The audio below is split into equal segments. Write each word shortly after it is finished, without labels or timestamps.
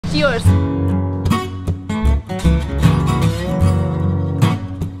Cheers.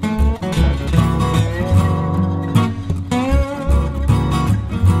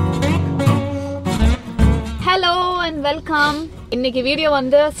 Hello and welcome. இன்னைக்கு video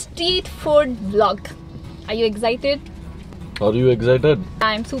வந்து street food vlog. Are you excited? Are you excited?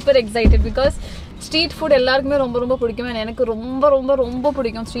 I am super excited because street food எல்லாருக்குமே ரொம்ப பிடிக்கும். எனக்கு ரொம்ப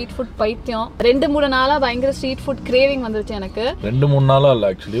பிடிக்கும் street food பைத்தியம். 2-3 நாளா பயங்கர street food craving வந்துருச்சு எனக்கு. 2-3 நாளா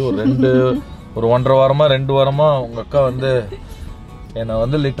இல்ல actually ஒரு 1.5 வாரமா 2 வாரமா உங்க அக்கா வந்து என்ன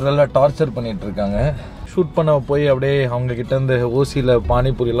வந்து லிட்டரலா டார்ச்சர் பண்ணிட்டு இருக்காங்க. ஷூட் பண்ண போய் அப்படியே அவங்க கிட்ட இருந்து ஓசில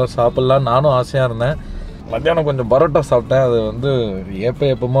பானிபூரி எல்லாம் சாப்பிடலாம் நானும் ஆசையா இருந்தேன். மத்தியானம் கொஞ்சம் பரோட்டா சாப்பிட்டேன். அது வந்து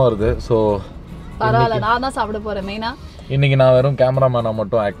எப்பமா வருது. ஸோ பரவாயில்ல, நான் தான் சாப்பிட போறேன் மெயினா. இன்னைக்கு நான் வெறும் கேமராமேனா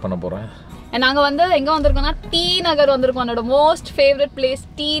மட்டும் ஆக்ட் பண்ண போறேன். நாங்க வந்து எங்க வந்திருக்கோம்னா T.Nagar வந்திருக்கோம். என்னோட most favourite place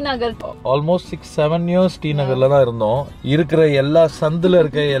T.Nagar. Almost 6-7 years T.Nagarல தான் இருந்தோம். இருக்கிற எல்லா சந்துல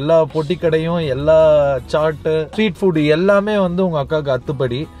இருக்க எல்லா பொட்டி கடையும் எல்லா சாட் ஸ்ட்ரீட் ஃபுட் எல்லாமே வந்து உங்க அக்காவுக்கு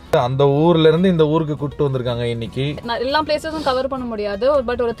அத்துப்படி. அந்த ஊர்ல இருந்து இந்த ஊருக்கு கூட்டு வந்திருக்காங்க இன்னைக்கு. எல்லா பிளேசஸும் கவர் பண்ண முடியாது,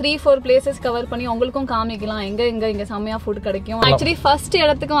 பட் ஒரு 3-4 பிளேசஸ் கவர் பண்ணி உங்களுக்கும் காமிக்கலாம் எங்க செம்மையா ஃபுட் கிடைக்கும். ஆக்சுவலி ஃபர்ஸ்ட்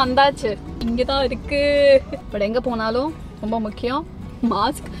இடத்துக்கு வந்தாச்சு, இங்கதான் இருக்கு. பட் எங்க போனாலும் ரொம்ப முக்கியம்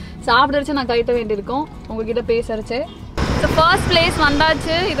மாஸ்க். சாப்பிடுச்சு நான் கைட்ட வேண்டியிருக்கோம் உங்ககிட்ட பேசுறச்சு. ஸோ ஃபர்ஸ்ட் பிளேஸ்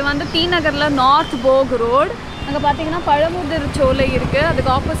வந்தாச்சு. இது வந்து T.Nagarல நார்த் போக் ரோடு. அங்கே பார்த்தீங்கன்னா பழமுதிர் சோலை இருக்குது,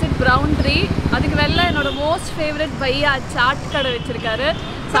 அதுக்கு ஆப்போசிட் ப்ரௌன் ட்ரீ. அதுக்கு வெளில என்னோட மோஸ்ட் ஃபேவரட் பையா சாட் கடை வச்சுருக்காரு.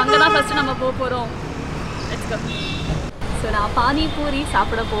 ஸோ அங்கே தான் ஃபஸ்ட்டு நம்ம போக போகிறோம். ஸோ நான் பானிபூரி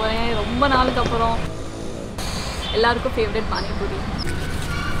சாப்பிட போகிறேன் ரொம்ப நாளுக்கு அப்புறம். எல்லாருக்கும் ஃபேவரட் பானிபூரி.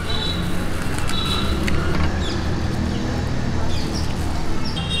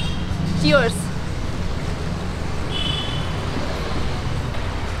 Cheers.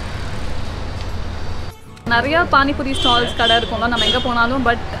 நிறைய பானிபூரி ஸ்டால்ஸ் கடை இருக்கும்ல நம்ம எங்கே போனாலும்,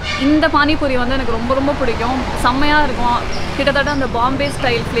 பட் இந்த பானிபூரி வந்து எனக்கு ரொம்ப பிடிக்கும். செம்மையாக இருக்கும், கிட்டத்தட்ட அந்த பாம்பே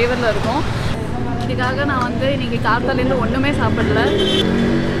ஸ்டைல் ஃப்ளேவரில் இருக்கும். இதுக்காக நான் வந்து இன்றைக்கி காத்தாலேருந்து ஒன்றுமே சாப்பிடல.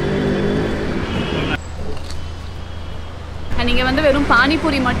 நீங்கள் வந்து வெறும்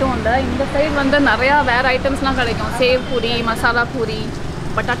பானிபூரி மட்டும் இல்லை, இந்த சைடு வந்து நிறையா வேறு ஐட்டம்ஸ்லாம் கிடைக்கும். சேவ் பூரி, மசாலா பூரி,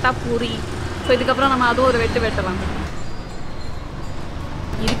 பட்டாட்டா பூரி. ஸோ இதுக்கப்புறம் நம்ம அதுவும் ஒரு வெட்டலாம்.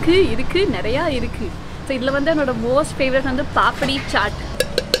 இருக்கு நிறையா இருக்குது. ஸோ இதில் வந்து என்னோட மோஸ்ட் ஃபேவரட் வந்து பாப்படி சாட்.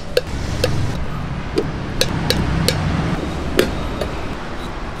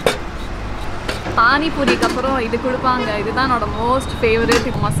 பானிபூரிக்கு அப்புறம் இது கொடுப்பாங்க, இதுதான் என்னோட மோஸ்ட்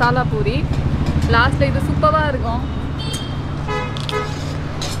ஃபேவரட் மசாலா பூரி. லாஸ்ட்டில் இது சூப்பராக இருக்கும்.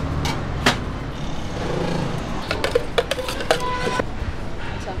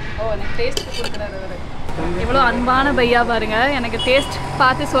 எனக்கு டேஸ்ட் கொடுக்குறாரு அவரு. எவ்வளோ அன்பான பையா பாருங்க, எனக்கு டேஸ்ட்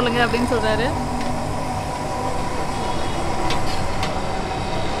பார்த்து சொல்லுங்க அப்படின்னு சொல்றாரு.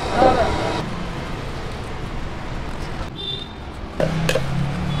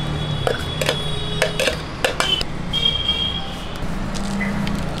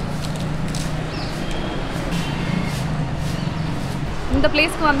 இந்த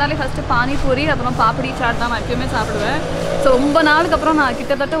பிளேஸ்க்கு வந்தாலே ஃபஸ்ட்டு பானிபூரி அப்புறம் பாப்படி சாட் தான் நான் எப்பயுமே சாப்பிடுவேன். ஸோ ரொம்ப நாளுக்கு அப்புறம் நான்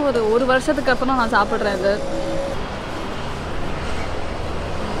கிட்டத்தட்ட ஒரு வருஷத்துக்கு அப்புறம் நான் சாப்பிட்றேன் இது.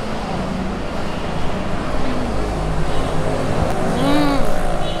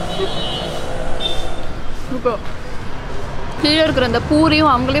 இப்போ கீழே இருக்கிற இந்த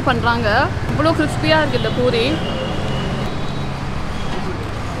பூரியும் அவங்களே பண்ணுறாங்க. இவ்வளோ கிறிஸ்பியாக இருக்குது இந்த பூரி.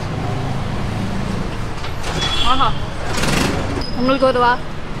 ஆஹா, உங்களுக்கு வருவா?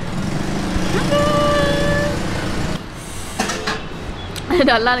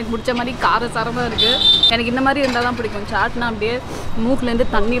 நல்லா எனக்கு பிடிச்ச மாதிரி காரசாரமாக இருக்குது. எனக்கு இந்த மாதிரி இருந்தால் தான் பிடிக்கும். சாட்னா அப்படியே மூக்குலேருந்து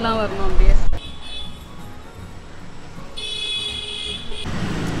தண்ணிலாம் வரணும். அப்படியே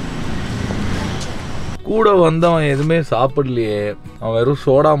கூட வந்தவன் எதுவுமே சாப்பிடலையே, அவன் வெறும்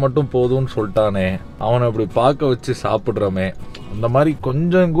சோடா மட்டும் போதும்னு சொல்லிட்டானே, அவனை அப்படி பார்க்க வச்சு சாப்பிட்றமே, அந்த மாதிரி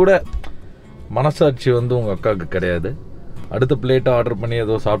கொஞ்சம் கூட மனசாட்சி வந்து உங்கள் அக்காவுக்கு கிடையாது. அடுத்த பிளேட்டை ஆர்டர் பண்ணி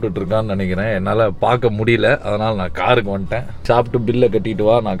ஏதோ சாப்பிட்டுட்டு இருக்கான்னு நினைக்கிறேன். என்னால் பார்க்க முடியல, அதனால் நான் காருக்கு வந்துட்டேன். சாப்பிட்டு பில்லை கட்டிட்டு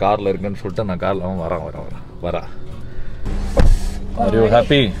வா, நான் காரில் இருக்கேன்னு சொல்லிட்டு நான் காரில் அவன் வரா. Are you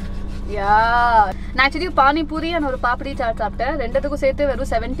happy? நான் ஆக்சுவலி பானிபூரி அண்ட் ஒரு பாப்படி சாட் சாப்பிட்டேன். ரெண்டுத்துக்கும் சேர்த்து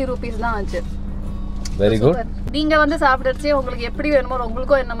வெறும் 70 ரூபீஸ் தான் ஆச்சு. Very good. நீங்க வந்து சாப்பிடுறச்சு உங்களுக்கு எப்படி வேணுமோ,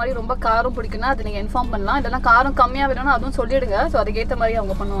 உங்களுக்கும் என்ன மாதிரி ரொம்ப காரம் பிடிக்குன்னா அது நீங்க இன்ஃபார்ம் பண்ணலாம். இல்லைன்னா காரம் கம்மியா வேணும்னா அதுவும் சொல்லிடுங்க. ஸோ அதுக்கேற்ற மாதிரி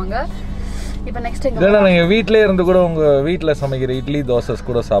அவங்க பண்ணுவாங்க. இப்போ நெக்ஸ்ட் எங்க இல்ல நீங்க வீட்லயே இருந்து கூட உங்க வீட்ல சமைக்கிற இட்லி தோசை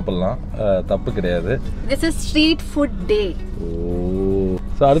கூட சாப்பிடலாம், தப்பு கிடையாது. This is street food day.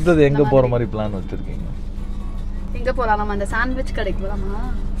 So அடுத்து எங்க போற மாதிரி பிளான் வச்சிருக்கீங்க? எங்க போலாம்? நம்ம அந்த சாண்ட்விச் கடைக்கு போலாமா?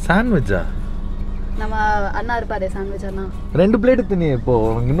 சாண்ட்விச்சா? நம்ம அண்ணா இருப்பாரு சாண்ட்விச் அண்ணா. 2 பிளேட் தின்னி இப்போ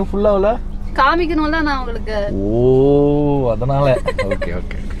இன்னும் ஃபுல்லாவல காமிக்கணும்ல நான் உங்களுக்கு. ஓ அதனால ஓகே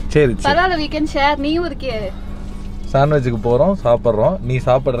ஓகே சரி சரி பரவாயில்ல we can share. நீயும் இருக்கே. சாண்ட்விச்சுக்கு போறோம் சாப்பிடுறோம் நீ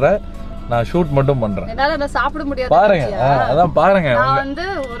சாப்பிடுற நான் ஷூட் மட்டும் பண்றேன். என்னால அத சாப்பிட முடியாது பாருங்க அதான் பாருங்க நான் வந்து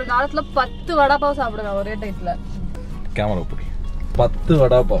ஒரு காலத்துல 10 வடை பாவ் சாப்பிடுவேன் ஒரே டைட்ல. கேமரா புடி 10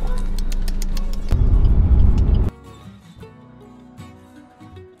 வடை பாவ்.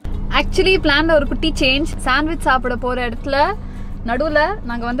 ஆக்சுவலி பிளான்ல ஒரு குட்டி சேஞ்ச். சாண்ட்விச் சாப்பிட போற இடத்துல நடுவுல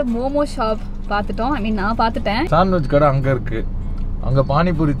நாங்க வந்து மோமோ ஷாப் பார்த்துட்டோம். ஐ மீன் நான் பார்த்துட்டேன். சாண்ட்விச் கடை அங்க இருக்கு. அங்க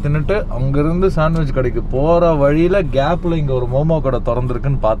பானிபூரி தின்னுட்டு அங்க இருந்து சாண்ட்விச் கடைக்கு போற வழியில கேப்ல இங்க ஒரு மோமோ கடை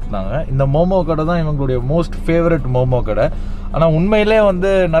திறந்துருக்குன்னு பார்த்துட்டாங்க. இந்த மோமோ கடை தான் இவங்களுடைய மோஸ்ட் ஃபேவரட் மோமோ கடை. ஆனா உண்மையிலே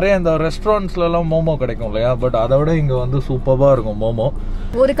வந்து நிறைய இந்த ரெஸ்டாரண்ட்ஸ்ல எல்லாம் மோமோ கிடைக்கும் இல்லையா, பட் அதை விட இங்க வந்து சூப்பரா இருக்கும் மோமோ.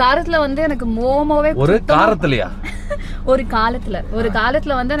 ஒரு காலத்துல வந்து எனக்கு மோமோவே ஒரு காரத்துலயா ஒரு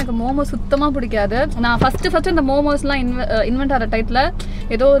காலத்துல வந்து எனக்கு மோமோ சுத்தமா பிடிக்காது. நான் ஃபர்ஸ்ட் இந்த மோமோஸ் எல்லாம் இன்வென்ட் ஆகிற டைட்ல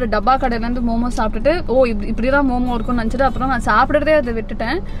ஏதோ ஒரு டப்பா கடையில இருந்து மோமோஸ் சாப்பிட்டுட்டு ஓ இப்படிதான் மோமோ இருக்கும்னு நினைச்சிட்டு அப்புறம் நான் சாப்பிடுறதே அதை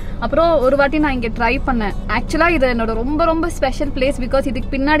விட்டுட்டேன். அப்புறம் ஒரு வாட்டி நான் இங்க ட்ரை பண்ணேன். ஆக்சுவலா இது என்னோட ரொம்ப ரொம்ப ஸ்பெஷல் பிளேஸ். பிகாஸ் இதுக்கு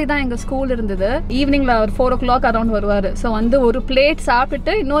பின்னாடி தான் எங்க ஸ்கூல் இருந்தது. ஈவினிங்ல ஒரு 4 o'clock அரௌண்ட் வருவாரு. ஸோ வந்து ஒரு பிளேட்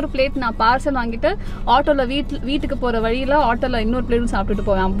சாப்பிட்டுட்டு இன்னொரு பிளேட் நான் பார்சல் வாங்கிட்டு ஆட்டோல வீட்டுக்கு போற வழியில ஆட்டோல இன்னொரு பிளேட்டும் சாப்பிட்டுட்டு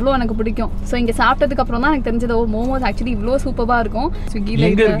போவேன். அவ்வளோ எனக்கு பிடிக்கும். ஸோ இங்க சாப்பிட்டதுக்கு அப்புறம் தான் எனக்கு தெரிஞ்சது ஓ மோமோஸ் ஆக்சுவலி இவ்வளோ சூப்பரா இருக்கும். ஸ்விக்கில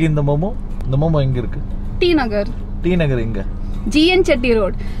எங்க இருக்கு இந்த மோமோ? இந்த மோமோ எங்க இருக்கு? டி நகர் எங்க? ஜிஎன்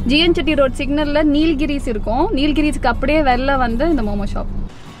செட்டி ரோட் சிக்னல்ல நீல்கிரிஸ் இருக்கும். நீல்கிரிஸ்க்கு அப்படியே வெளில வந்து இந்த மோமோ ஷாப்.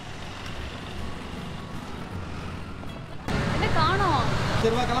 என்ன காணோம்?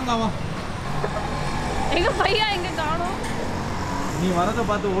 சரிவா கிளம்பலாமா? எங்க பையா எங்க காணோம்? நீ வரத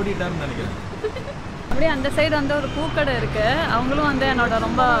பார்த்து ஓடிட்டான்னு நினைக்கிறேன். அப்படியே அந்த சைடு வந்து ஒரு பூக்கடை இருக்கு. அவங்களும் வந்து என்னோட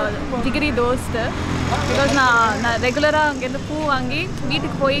ரொம்ப ஜிகிரி தோஸ்ட். பிகாஸ் நான் ரெகுலராக அங்கேருந்து பூ வாங்கி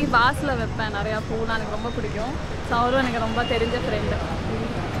வீட்டுக்கு போய் வாசலில் வைப்பேன். நிறையா பூலாம் எனக்கு ரொம்ப பிடிக்கும். ஸோ அவரும் எனக்கு ரொம்ப தெரிஞ்ச ஃப்ரெண்டு.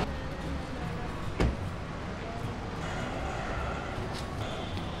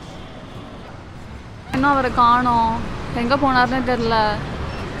 இன்னும் அவரை காணோம். எங்கே போனார்னே தெரில.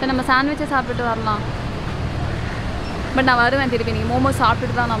 சரி நம்ம சாண்ட்விச்சை சாப்பிட்டுட்டு வரலாம். பட் நான் வருவேன் திருப்பி. நீங்கள் மோமோ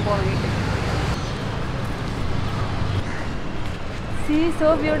சாப்பிட்டுட்டு தான் நான் போவேன் வீட்டுக்கு. See, so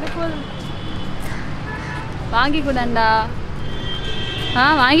beautiful. வாங்கி கூடண்டா.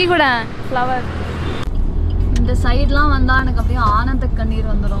 வாங்கி கூட ஃப்ளவர். இந்த சைட்லாம் வந்தால் எனக்கு அப்படியே ஆனந்த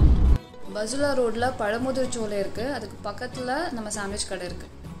கண்ணீர் வந்துடும். பசுலா ரோட்டில் பழமுதிர் சோலை இருக்குது. அதுக்கு பக்கத்தில் நம்ம சாண்ட்விச் கடை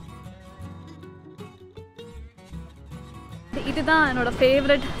இருக்குது. இதுதான் என்னோட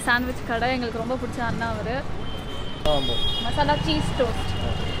ஃபேவரட் சாண்ட்விச் கடை. எங்களுக்கு ரொம்ப பிடிச்ச அண்ணா அவர். Masala cheese toast.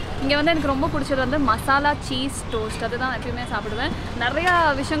 இங்கே வந்து எனக்கு ரொம்ப பிடிச்சது வந்து மசாலா சீஸ் டோஸ்ட். அதுதான் எப்பயுமே சாப்பிடுவேன். நிறையா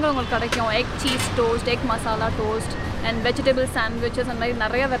விஷயங்கள் உங்களுக்கு கிடைக்கும். Egg cheese toast, egg masala toast and vegetable sandwiches அந்த மாதிரி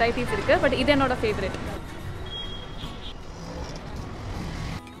நிறைய வெரைட்டிஸ் இருக்குது. பட் இது என்னோட ஃபேவரட்.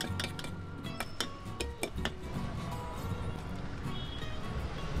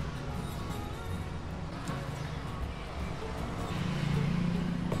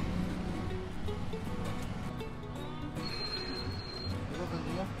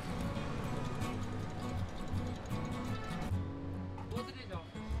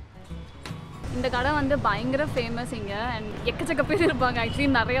 இந்த கடை வந்து பயங்கர ஃபேமஸ் இங்கே. அண்ட் எக்கச்சக்க பேர் இருப்பாங்க. ஆக்சுவலி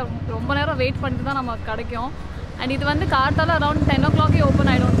நிறைய ரொம்ப நேரம் வெயிட் பண்ணிட்டு தான் நமக்கு கிடைக்கும். அண்ட் இது வந்து கார்த்தால அரௌண்ட் 10 o'clock ஓப்பன்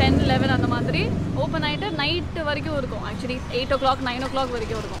ஆகிடும். 10, 11 அந்த மாதிரி ஓப்பன் ஆகிட்டு நைட்டு வரைக்கும் இருக்கும். ஆக்சுவலி 8 o'clock, 9 o'clock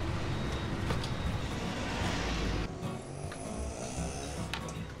வரைக்கும் இருக்கும்.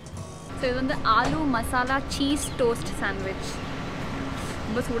 ஸோ இது வந்து aloo masala cheese toast sandwich.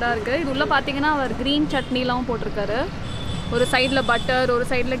 ரொம்ப சூடாக இருக்குது. இது உள்ளே பார்த்தீங்கன்னா அவர் க்ரீன் சட்னிலாம் போட்டிருக்காரு. ஒரு சைடில் பட்டர், ஒரு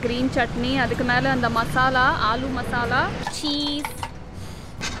சைடில் க்ரீன் சட்னி, அதுக்கு மேலே அந்த மசாலா, ஆலு மசாலா, சீஸ்.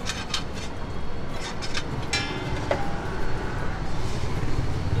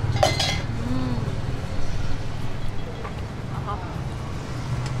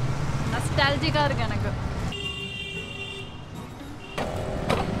 நஸ்டால்ஜிக்காக இருக்கு எனக்கு.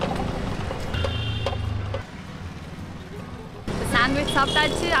 சாண்ட்விச்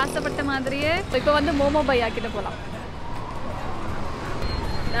சாப்பிட்டாச்சு ஆசைப்பட்ட மாதிரியே. இப்போ வந்து மோமோ பையா கிட்ட போகலாம்.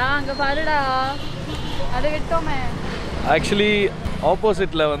 அங்கே பாருடா, அதை விட்டோமே. ஆக்சுவலி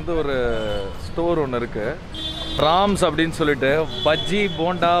ஆப்போசிட்டில் வந்து ஒரு ஸ்டோர் ஒன்று இருக்குது. ராம்ஸ் அப்படின்னு சொல்லிட்டு பஜ்ஜி,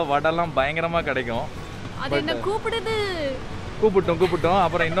 போண்டா, வடைலாம் பயங்கரமாக கிடைக்கும். அது என்ன கூப்பிட்டோம்.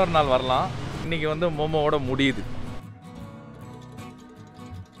 அப்புறம் இன்னொரு நாள் வரலாம். இன்னைக்கு வந்து மோமோவோட முடியுது.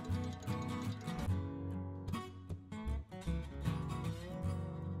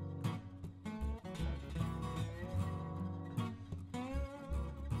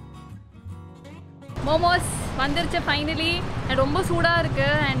 மோமோஸ் வந்துருச்சு ஃபைனலி. ரொம்ப சூடாக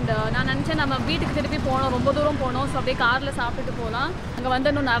இருக்குது. அண்ட் நான் நினச்சேன் நம்ம வீட்டுக்கு திருப்பி போனோம், ரொம்ப தூரம் போனோம். ஸோ அப்படியே காரில் சாப்பிட்டுட்டு போகலாம். அங்கே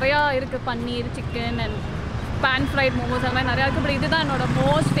வந்து இன்னும் நிறையா இருக்குது, பன்னீர், chicken and pan fried momos அந்த மாதிரி நிறையா இருக்குது. பட் இதுதான் என்னோட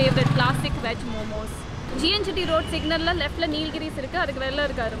most favourite classic veg momos. ஜிஎன்சிடி road சிக்னலில் லெஃப்டில் நீல்கிரிஸ் இருக்குது, அதுக்கு வெளில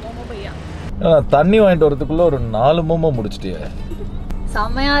இருக்காரு மோமோ பையா. தண்ணி வாங்கிட்டு வரதுக்குள்ளே ஒரு 4 மோமோ முடிச்சிட்டியே.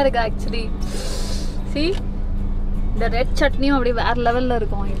 செம்மையாக இருக்குது ஆக்சுவலி. சி இந்த ரெட் சட்னியும் அப்படி வேற லெவலில்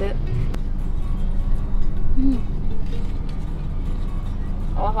இருக்கும். இது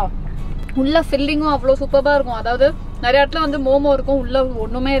ஆஹா, உள்ள ஃபில்லிங்கும் அவ்வளோ சூப்பராக இருக்கும். அதாவது நிறைய இடத்துல வந்து மோமோ இருக்கும், உள்ள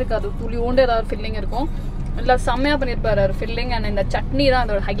ஒன்றுமே இருக்காது, துளியோண்டு ஏதாவது ஃபில்லிங் இருக்கும். இல்லை செம்மையாக பண்ணியிருப்பாரு ஃபில்லிங். அண்ட் இந்த சட்னி தான்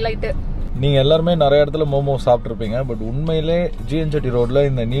அதோட ஹைலைட்டு. நீங்கள் எல்லாருமே நிறைய இடத்துல மோமோ சாப்பிட்ருப்பீங்க. பட் உண்மையிலே ஜிஎன்செட்டி ரோட்டில்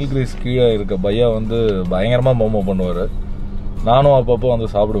இந்த நீல்கிரிஸ் கீழே இருக்க பையா வந்து பயங்கரமாக மோமோ பண்ணுவார். நானும் அப்பப்போ வந்து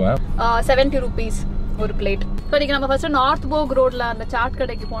சாப்பிடுவேன். 70 rupees ஒரு பிளேட். இப்போ இன்றைக்கி நம்ம ஃபர்ஸ்ட்டு நார்த் போக் ரோட்டில் அந்த சாட்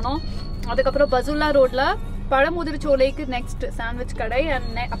கடைக்கு போனோம். அதுக்கப்புறம் பசுல்லா ரோட்டில் பழமுதிர்ச்சோலைக்கு நெக்ஸ்ட் சாண்ட்விச் கடை.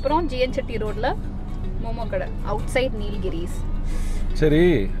 அண்ட் அப்புறம் ஜிஎன்செட்டி ரோட்டில் மோமோ கடை அவுட் சைட் நீல்கிரிஸ். சரி,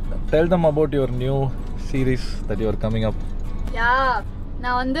 tell them about your new series that you are coming up. யா,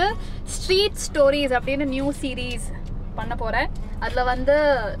 நான் வந்து ஸ்ட்ரீட் ஸ்டோரிஸ் அப்படின்னு நியூ சீரீஸ் பண்ண போகிறேன். அதில் வந்து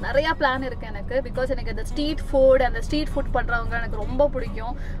நிறையா பிளான் இருக்குது எனக்கு. பிகாஸ் எனக்கு இந்த ஸ்ட்ரீட் ஃபுட், அந்த ஸ்ட்ரீட் ஃபுட் பண்ணுறவங்க எனக்கு ரொம்ப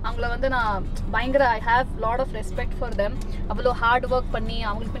பிடிக்கும். அவங்கள வந்து நான் பயங்கர I have lot of respect for them. அவ்வளோ ஹார்ட் ஒர்க் பண்ணி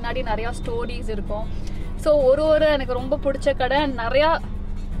அவங்களுக்கு பின்னாடி நிறையா ஸ்டோரிஸ் இருக்கும். ஸோ ஒரு எனக்கு ரொம்ப பிடிச்ச கடை, நிறையா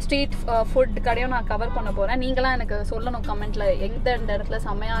ஸ்ட்ரீட் ஃபுட் கடையும் நான் கவர் பண்ண போகிறேன். நீங்களாம் எனக்கு சொல்லணும் கமெண்ட்டில் எந்த இடத்துல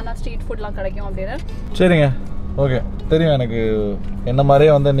செம்மையான ஸ்ட்ரீட் ஃபுட்லாம் கிடைக்கும் அப்படின்னு. சரிங்க, ஓகே, தெரியும் எனக்கு. என்ன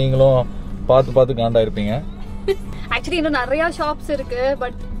மாதிரியே வந்து நீங்களும் பார்த்து காண்டாயிருப்பீங்க. ஆக்சுவலி இன்னும் நிறையா ஷாப்ஸ் இருக்குது.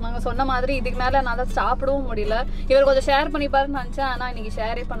 பட் நாங்கள் சொன்ன மாதிரி இதுக்கு மேலே என்னால் சாப்பிடவும் முடியல. இவர் கொஞ்சம் ஷேர் பண்ணிப்பாருன்னு நினச்சேன், ஆனால் இன்றைக்கி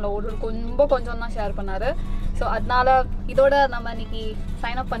ஷேரே பண்ணல. ரொம்ப கொஞ்சம் தான் ஷேர் பண்ணார். ஸோ அதனால இதோட நம்ம இன்னைக்கு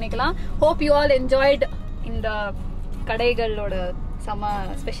சைன் அப் பண்ணிக்கலாம். ஹோப் யூ ஆல் என்ஜாய்ட் இந்த கடைகளோட செம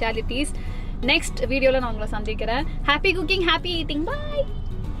ஸ்பெஷாலிட்டிஸ். நெக்ஸ்ட் வீடியோவில் நான் உங்களை சந்திக்கிறேன். ஹாப்பி குக்கிங், ஹாப்பி ஈட்டிங், பாய்.